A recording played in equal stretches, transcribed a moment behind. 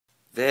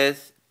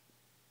This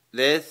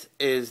this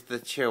is the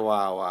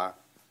Chihuahua.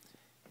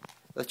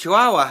 The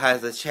Chihuahua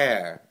has a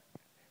chair.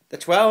 The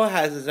Chihuahua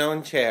has his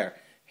own chair.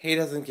 He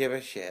doesn't give a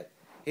shit.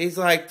 He's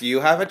like, do you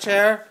have a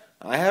chair?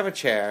 I have a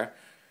chair.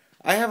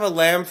 I have a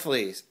lamb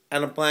fleece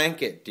and a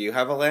blanket. Do you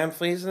have a lamb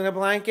fleece and a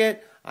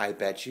blanket? I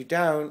bet you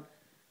don't.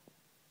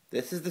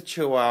 This is the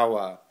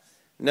Chihuahua.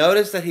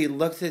 Notice that he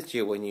looks at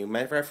you when you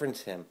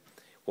reference him.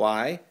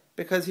 Why?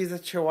 Because he's a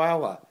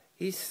Chihuahua.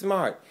 He's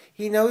smart.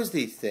 He knows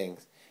these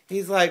things.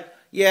 He's like,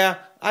 yeah,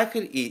 I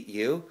could eat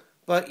you,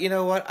 but you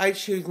know what? I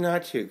choose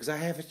not to because I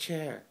have a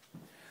chair.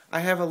 I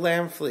have a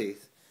lamb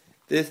fleece.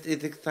 This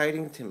is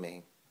exciting to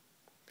me.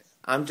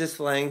 I'm just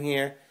laying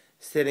here,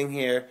 sitting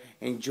here,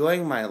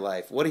 enjoying my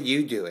life. What are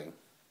you doing?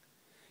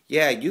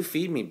 Yeah, you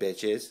feed me,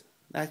 bitches.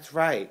 That's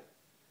right.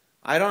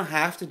 I don't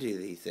have to do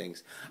these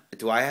things.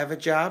 Do I have a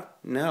job?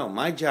 No,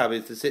 my job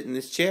is to sit in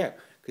this chair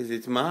because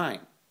it's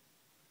mine.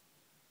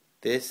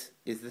 This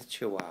is the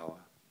Chihuahua.